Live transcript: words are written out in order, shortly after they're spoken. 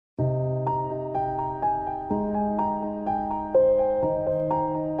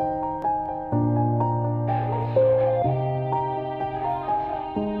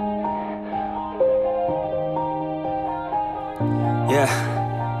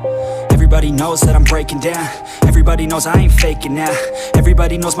Everybody knows that I'm breaking down. Everybody knows I ain't faking now.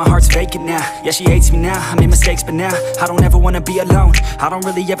 Everybody knows my heart's vacant now. Yeah, she hates me now, I made mistakes but now I don't ever wanna be alone. I don't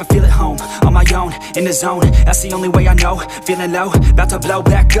really ever feel at home. On my own, in the zone, that's the only way I know. Feeling low, about to blow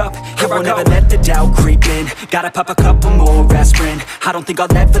back up. I won't ever let the doubt creep in. Gotta pop a couple more aspirin. I don't think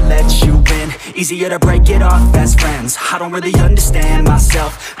I'll ever let you in. Easier to break it off best friends. I don't really understand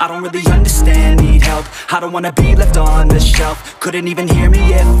myself. I don't really understand, need help. I don't wanna be left on the shelf. Couldn't even hear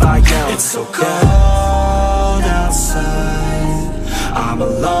me if I yelled. It's so cold outside, I'm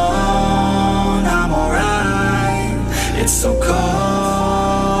alone, I'm alright. It's so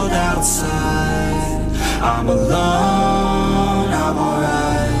cold outside, I'm alone, I'm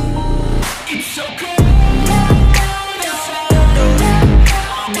alright. It's so cold.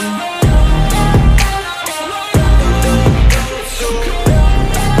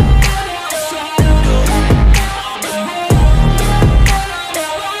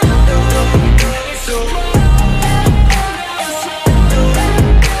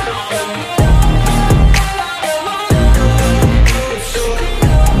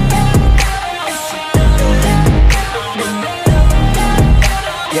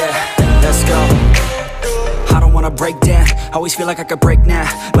 Break down, always feel like I could break now,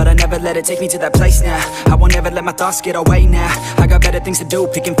 but I never let it take me to that place now. I won't ever let my thoughts get away now. I got better things to do,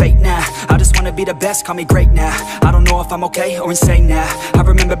 picking fate now. I just wanna be the best, call me great now. I don't know if I'm okay or insane now. I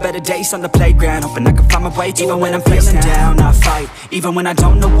remember better days on the playground, hoping I can find my way. Even when I'm feeling down, I fight. Even when I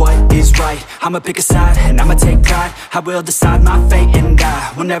don't know what is right, I'ma pick a side and I'ma take pride. I will decide my fate and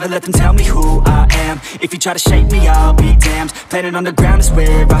I will never let them tell me who I am. If you try to shape me, I'll be damned. Planet on the ground is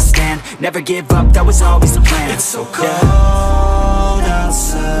where I stand. Never give up, that was always the plan. It's so cold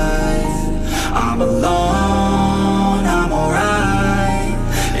outside, I'm alone, I'm alright.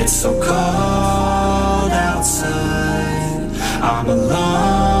 It's so cold outside, I'm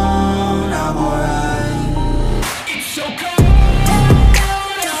alone, I'm alright. It's so cold.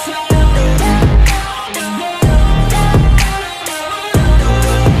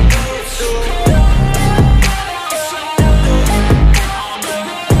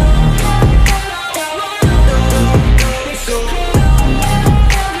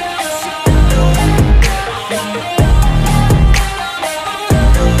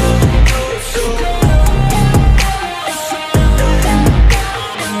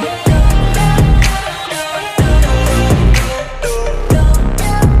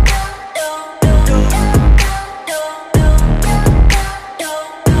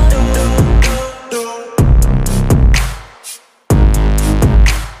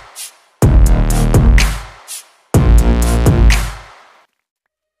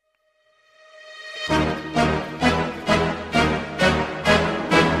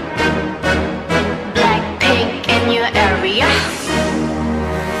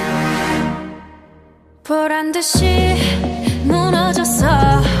 보란 듯이 무너졌어.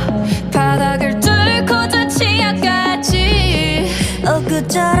 바닥을 뚫고 저 지하까지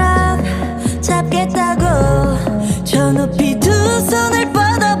엊그처럼 잡겠다고 저 높이 두 손을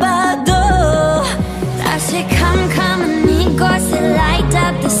뻗어봐도 다시 캄캄한 이곳에 light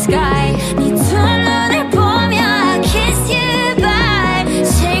up the sky. 네 두 눈을 보며 I kiss you bye.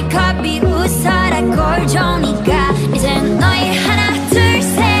 실컷 비웃어라 꼴 좋으니까 이젠 너희 하나 둘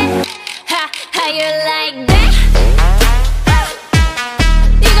셋. How you like that?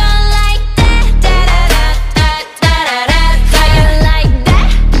 You gon' like that? Da da da da da da. How you like that?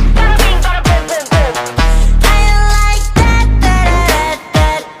 How you like that? Da da da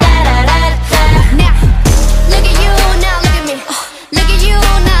da da da. Now look at you, now look at me. Look at you,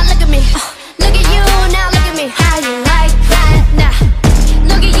 now look at me. Look at you, now look at me. How you like that? Now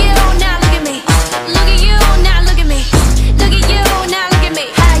look at you, now look at me. Look at you, now look at me. Look at you, now look at me.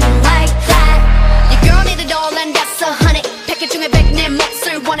 How you like that? Girl need it all and that's 100. 패킷 중에 100 내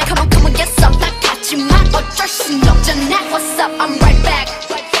몫을 원해. Come on, come on, get some. 나 같지만 어쩔 순 없잖아. What's up? I'm right back.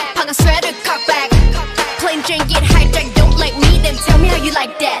 방금 sweater cock back. Plain Jane get hijacked. Don't like me, then tell me how you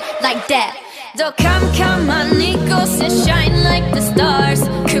like that, like that. 더 캄캄한 이곳에 shine like the stars.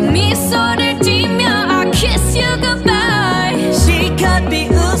 그 미소를 띠며 I kiss you goodbye. 실컷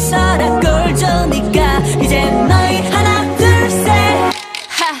비웃어라 꼴 좋으니까 이제 너희 하나 둘 셋.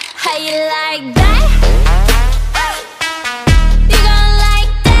 How you like that? You gon'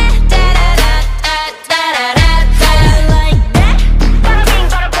 like that? Da da da da da da da. How you like that?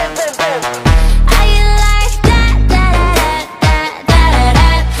 How you like that? Da da da da da da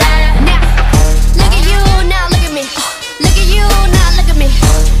da. Now look at you, now look at me. Look at you, now look at me.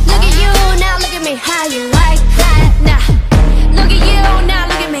 Look at you, now look at me. How you like that?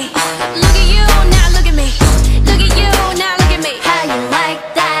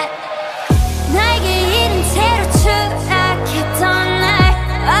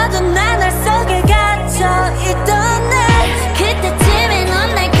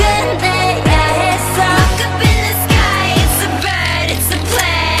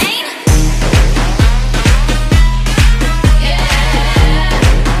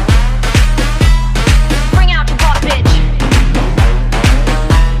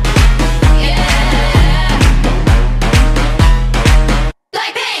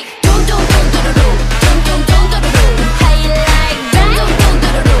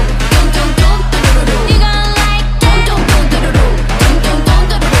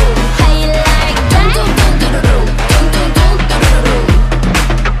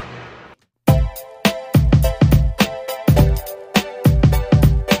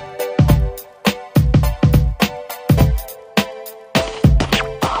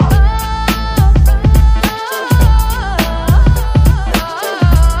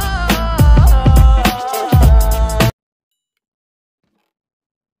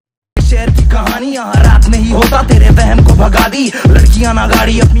 जानी, यहाँ रात में ही होता तेरे वहम को भगा दी। लड़कियां ना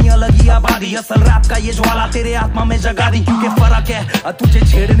गाड़ी अपनी अलग ही आबादी, असल रात का ये ज्वाला तेरे आत्मा में जगा दी। क्योंकि फर्क है तुझे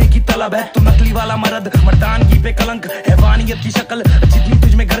छेड़ने की तलब है, तू नकली वाला मर्द मर्दानगी पे कलंक, हैवानियत की शक्ल, जितनी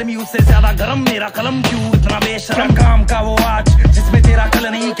तुझमें गर्मी उससे ज्यादा गर्म मेरा कलम। क्यों इतना बेशरम, काम का वो आज जिसमें तेरा कल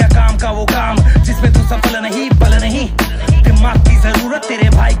नहीं, क्या काम का वो काम जिसमें तू सफल नहीं पल नहीं। दिमाग की जरूरत तेरे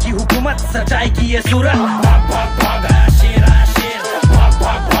भाई की हुकूमत, सच्चाई की ये सूरत। भाग भाग भाग आया शेर आया शेर, भाग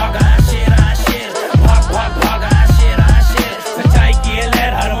भाग भाग आया शेर आया शेर, भाग भाग भाग आया शेर आया शेर। सच्चाई की ये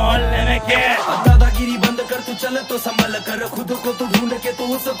लहर हर मोहल्ले में के। दादागिरी बंद कर तू चल तो संभल कर, खुद को तू ढूंढ के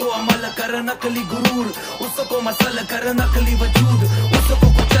तू उसको अमल कर। नकली गुरूर उसको मसल कर, नकली वजूद